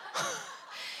 You.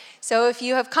 So if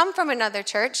you have come from another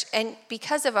church and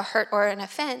because of a hurt or an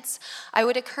offense, I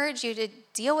would encourage you to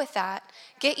deal with that.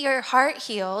 Get your heart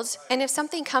healed. And if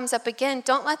something comes up again,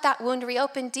 don't let that wound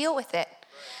reopen. Deal with it.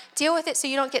 Deal with it so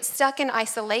you don't get stuck in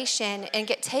isolation and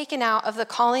get taken out of the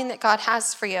calling that God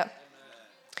has for you.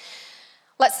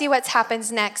 Let's see what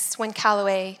happens next when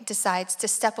Calloway decides to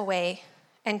step away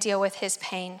and deal with his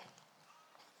pain.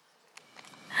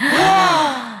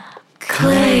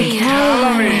 Clay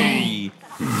Calloway.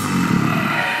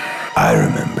 I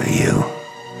remember you.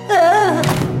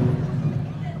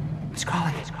 Miss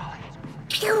Crawley.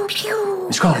 Pew, pew.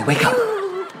 Miss Crawley, wake up.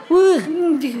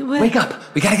 Wake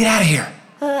up. We gotta get out of here.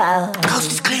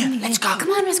 Coast is clear. Let's go. Come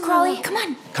on, Miss Crawley. Come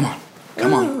on.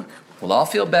 Come on. We'll all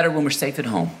feel better when we're safe at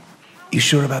home. You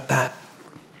sure about that?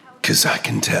 'Cause I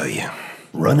can tell you,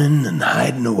 running and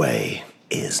hiding away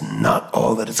is not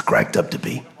all that it's cracked up to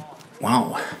be.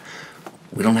 Wow.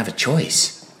 We don't have a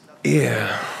choice.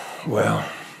 Yeah, well,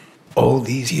 all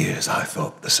these years I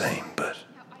thought the same, but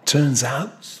turns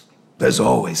out there's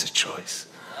always a choice.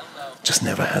 Just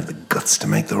never had the guts to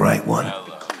make the right one.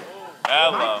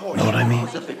 Hello. Know what I mean?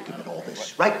 A victim in all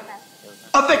this, right?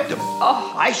 A victim.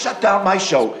 Oh, I shut down my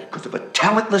show because of a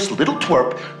talentless little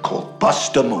twerp called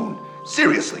Buster Moon.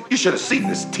 Seriously, you should have seen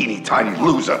this teeny tiny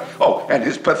loser. Oh, and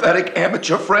his pathetic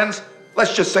amateur friends.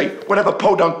 Let's just say whatever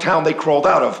podunk town they crawled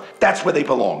out of, that's where they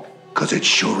belong. Because it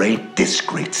sure ain't this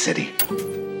great city.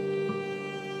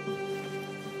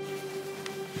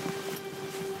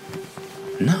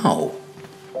 No.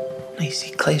 No, you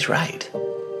see, Clay's right.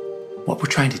 What we're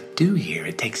trying to do here,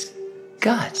 it takes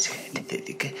guts.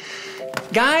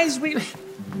 Guys, we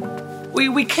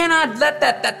cannot let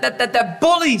that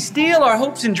bully steal our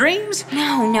hopes and dreams.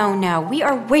 No. We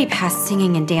are way past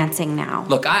singing and dancing now.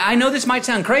 Look, I know this might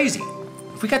sound crazy.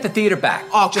 If we got the theater back,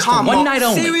 just come for one on. night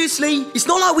only. Seriously? It's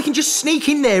not like we can just sneak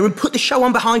in there and put the show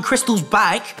on behind Crystal's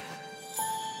back.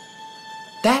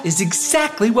 That is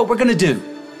exactly what we're gonna do.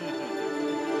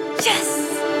 Yes!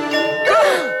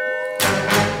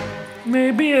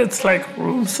 Maybe it's like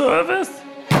room service?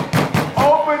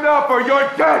 Open up or you're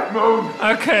dead, Moon!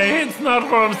 Okay, it's not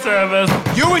room service.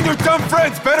 You and your dumb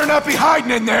friends better not be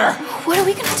hiding in there! What are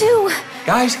we gonna do?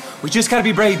 Guys, we just gotta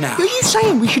be brave now. Are you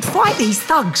saying we should fight these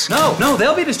thugs? No,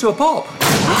 they'll beat us to a pulp.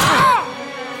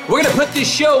 We're gonna put this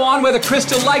show on whether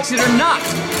Crystal likes it or not.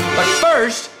 But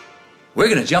first, we're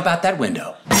gonna jump out that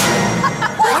window.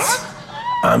 What?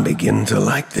 I'm beginning to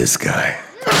like this guy.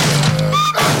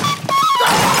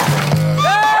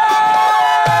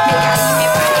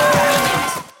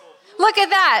 Look at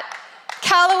that.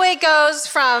 Calloway goes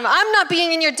from, I'm not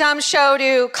being in your dumb show,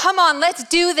 to, come on, let's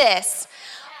do this.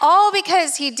 All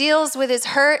because he deals with his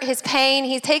hurt, his pain.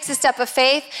 He takes a step of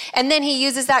faith, and then he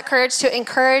uses that courage to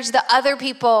encourage the other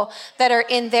people that are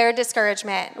in their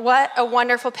discouragement. What a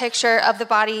wonderful picture of the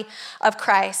body of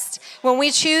Christ. When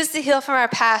we choose to heal from our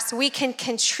past, we can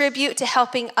contribute to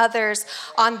helping others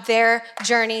on their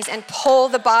journeys and pull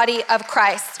the body of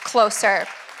Christ closer.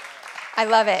 I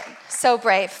love it. So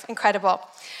brave. Incredible.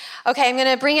 Okay, I'm going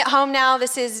to bring it home now.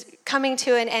 This is coming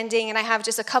to an ending, and I have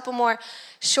just a couple more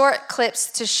short clips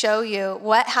to show you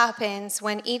what happens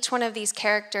when each one of these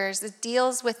characters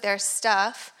deals with their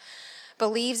stuff,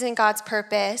 believes in God's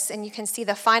purpose, and you can see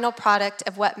the final product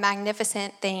of what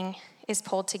magnificent thing is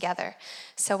pulled together.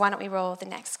 So why don't we roll the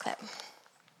next clip?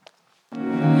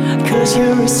 'Cause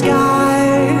you're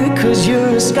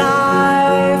a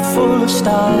sky full of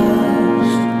stars.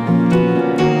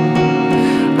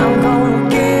 I'm gonna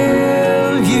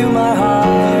give you my heart.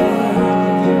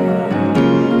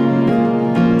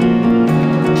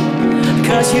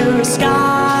 'Cause you're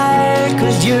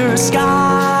a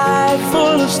sky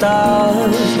full of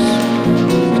stars.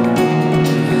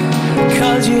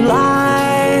 'Cause you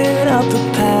light up the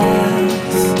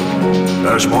path.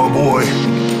 That's my boy.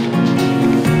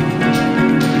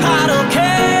 I don't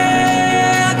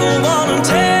care, go on and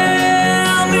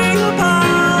tear me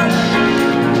apart.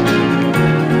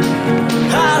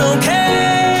 I don't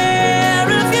care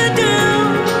if you do.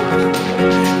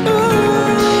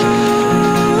 Ooh,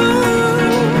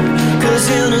 'cause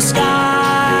in a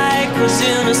sky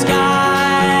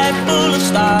full of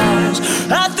stars,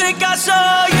 I think I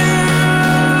saw you.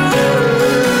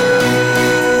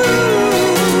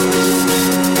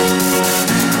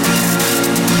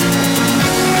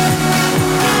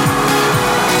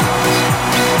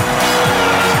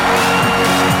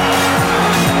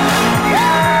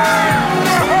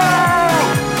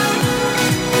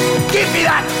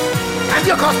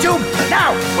 Your costume,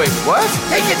 now! Wait, what?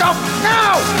 Take it off,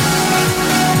 now!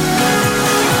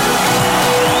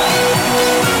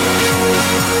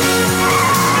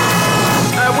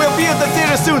 We'll be at the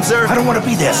theater soon, sir. I don't want to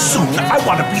be there soon. I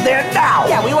want to be there now.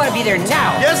 Yeah, we want to be there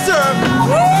now. Yes, sir.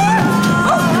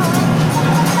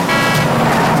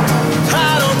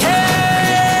 I don't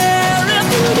care if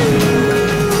you do.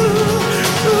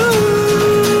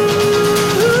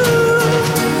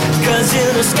 'Cause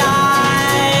in the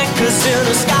sky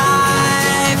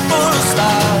full of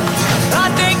stars, I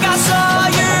think I saw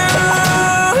you.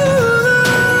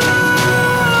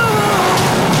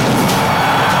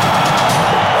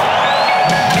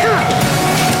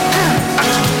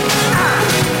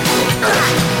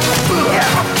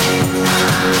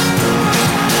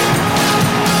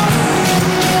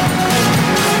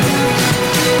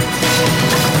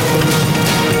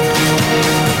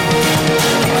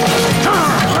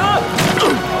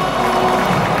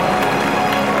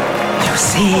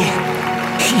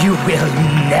 You will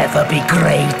never be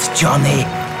great, Johnny.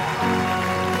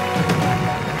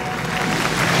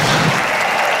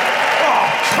 Oh,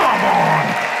 come on!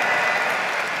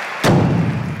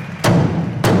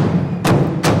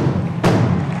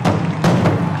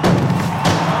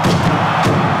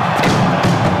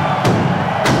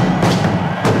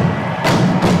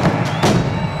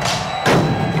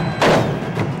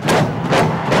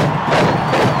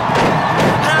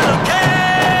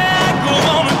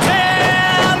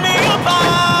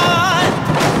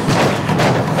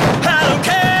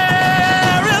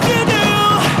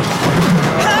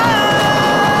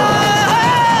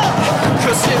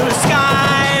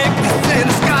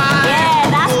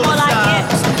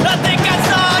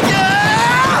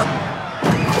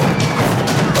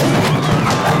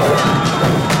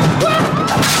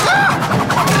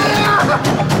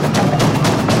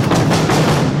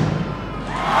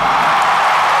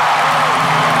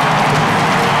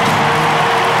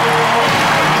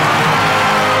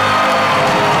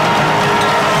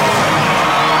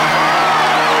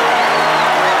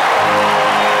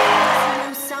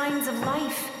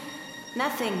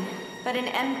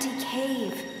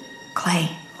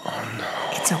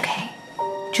 It's okay.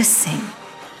 Just sing.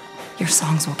 Your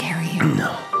songs will carry you.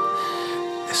 No.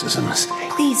 This is a mistake.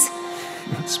 Please.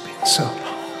 It's been so long.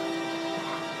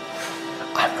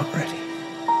 I'm not ready.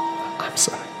 I'm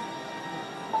sorry.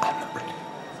 I'm not ready.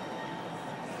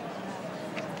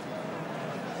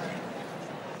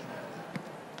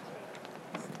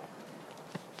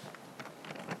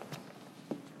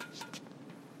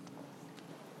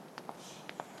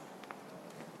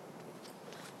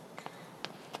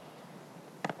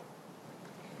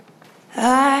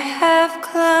 I have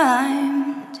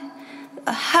climbed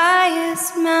the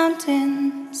highest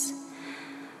mountains.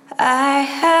 I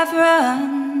have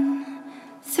run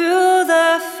through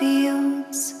the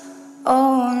fields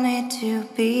only to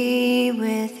be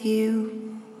with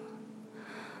you.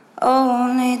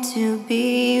 Only to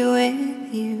be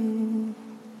with you.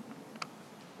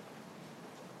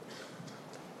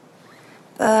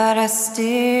 But I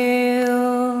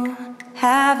still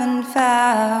haven't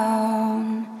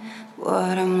found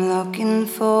what I'm looking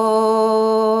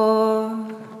for.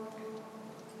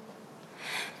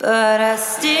 But I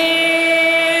still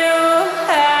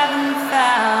haven't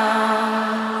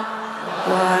found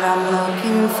what I'm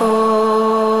looking for.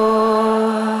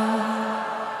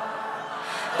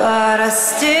 But I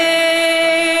still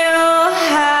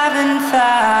haven't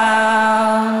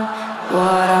found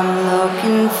what I'm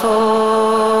looking for.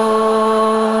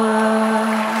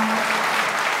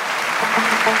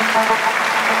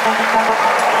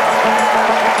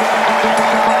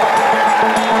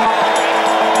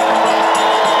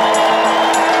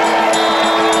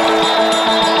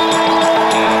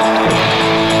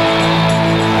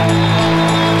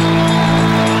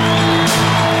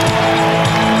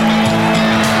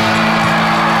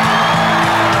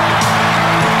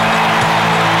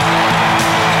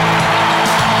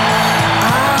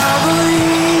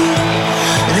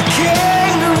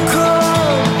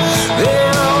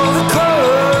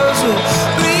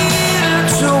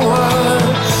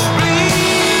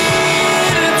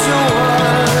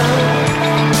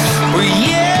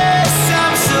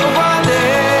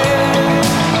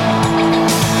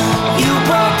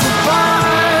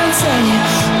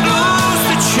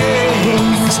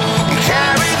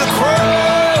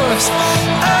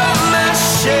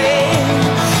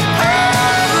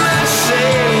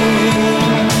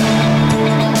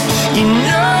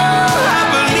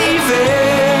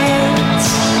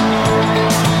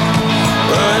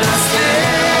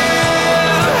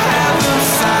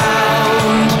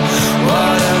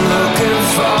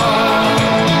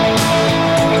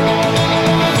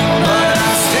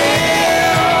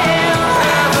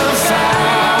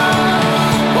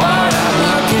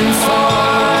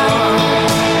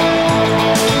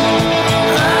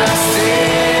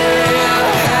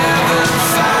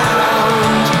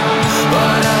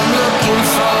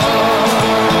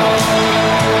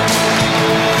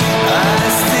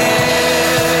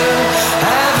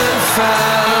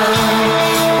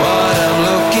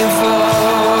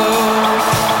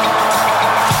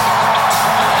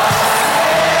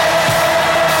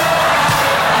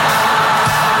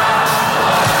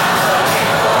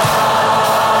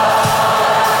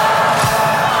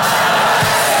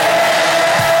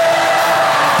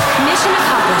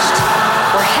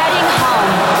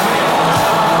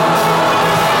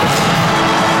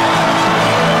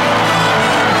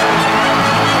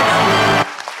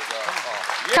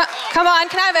 Come on,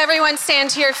 can I have everyone stand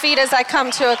to your feet as I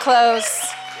come to a close?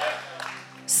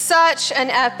 Such an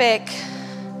epic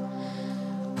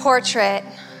portrait.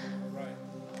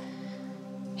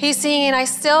 He's singing, I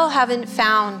still haven't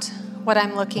found what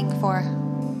I'm looking for.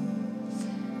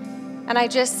 And I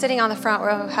just, sitting on the front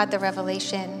row, had the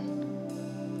revelation.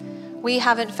 We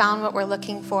haven't found what we're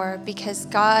looking for because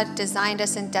God designed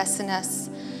us and destined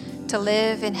us to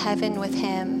live in heaven with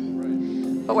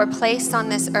Him. But we're placed on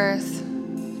this earth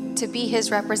to be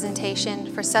His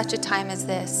representation for such a time as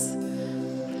this.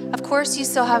 Of course, you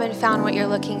still haven't found what you're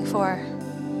looking for.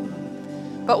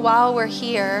 But while we're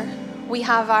here, we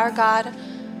have our God,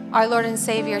 our Lord and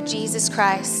Savior, Jesus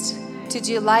Christ, to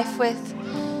do life with,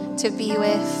 to be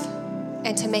with,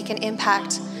 and to make an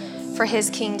impact for His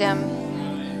kingdom.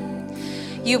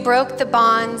 You broke the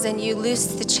bonds and you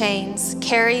loosed the chains,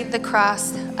 carried the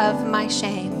cross of my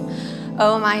shame.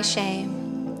 Oh, my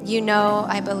shame, you know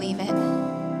I believe it.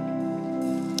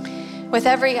 With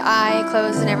every eye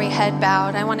closed and every head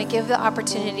bowed, I want to give the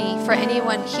opportunity for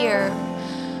anyone here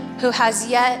who has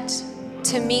yet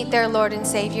to meet their Lord and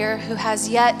Savior, who has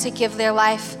yet to give their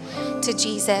life to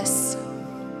Jesus.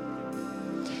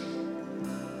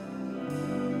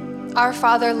 Our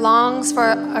Father longs for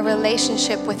a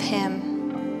relationship with Him.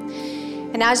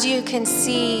 And as you can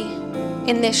see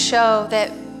in this show,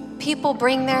 that People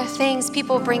bring their things,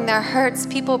 people bring their hurts,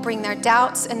 people bring their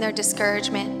doubts and their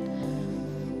discouragement.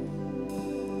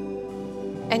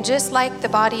 And just like the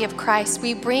body of Christ,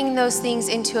 we bring those things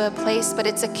into a place, but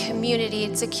it's a community.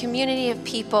 It's a community of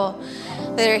people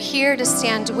that are here to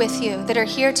stand with you, that are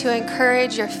here to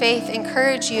encourage your faith,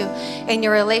 encourage you in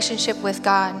your relationship with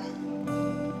God.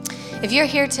 If you're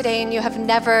here today and you have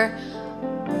never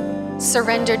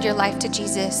surrendered your life to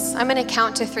Jesus, I'm going to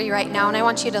count to 3 right now, and I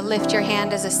want you to lift your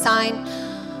hand as a sign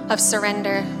of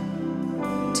surrender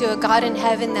to a God in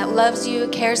heaven that loves you,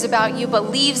 cares about you,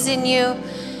 believes in you,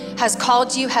 has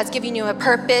called you, has given you a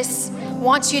purpose,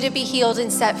 wants you to be healed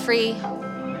and set free.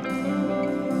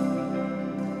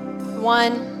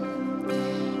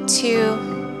 1,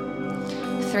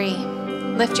 2, 3.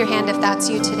 Lift your hand if that's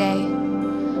you today.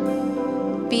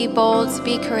 Be bold,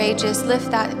 be courageous.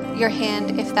 Lift your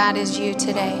hand if that is you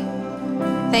today.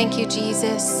 Thank you,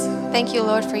 Jesus. Thank you,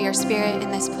 Lord, for your spirit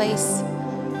in this place.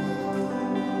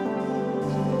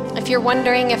 If you're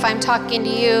wondering if I'm talking to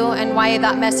you and why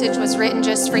that message was written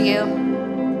just for you,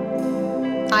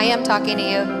 I am talking to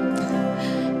you.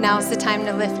 Now's the time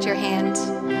to lift your hand.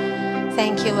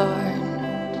 Thank you,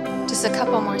 Lord. Just a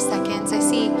couple more seconds. I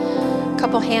see a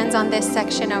couple hands on this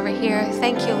section over here.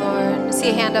 Thank you, Lord. I see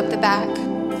a hand up the back.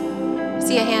 I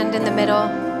see a hand in the middle.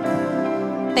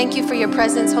 Thank you for your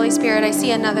presence, Holy Spirit. I see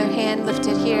another hand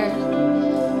lifted here.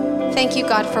 Thank you,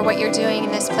 God, for what you're doing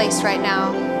in this place right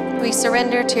now. We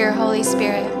surrender to your Holy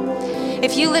Spirit.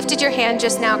 If you lifted your hand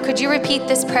just now, could you repeat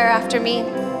this prayer after me?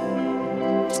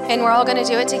 And we're all going to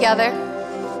do it together.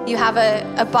 You have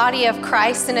a body of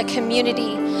Christ and a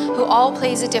community who all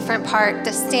plays a different part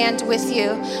to stand with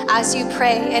you as you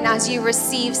pray and as you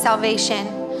receive salvation.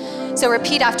 So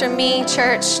repeat after me,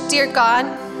 church. Dear God,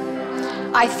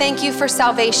 I thank you for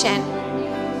salvation.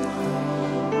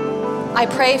 I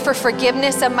pray for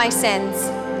forgiveness of my sins.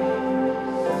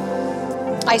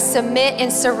 I submit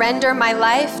and surrender my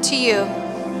life to you.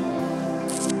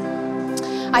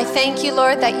 I thank you,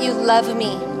 Lord, that you love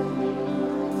me.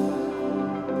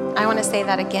 I want to say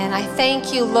that again. I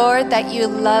thank you, Lord, that you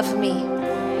love me.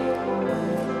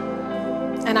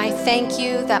 And I thank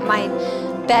you that my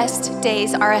best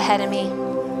days are ahead of me.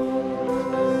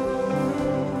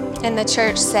 And the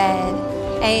church said,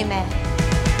 amen.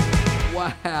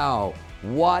 Wow,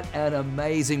 what an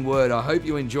amazing word. I hope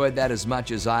you enjoyed that as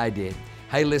much as I did.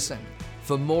 Hey, listen,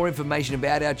 for more information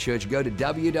about our church, go to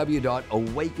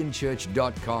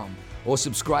www.awakenchurch.com or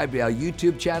subscribe to our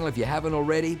YouTube channel if you haven't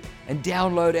already, and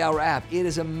download our app. It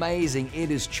is amazing.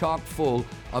 It is chock full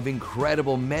of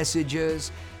incredible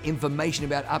messages, information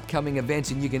about upcoming events,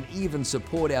 and you can even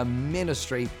support our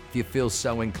ministry if you feel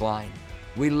so inclined.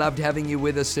 We loved having you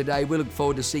with us today. We look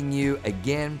forward to seeing you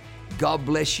again. God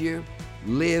bless you.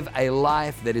 Live a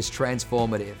life that is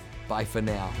transformative. Bye for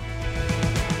now.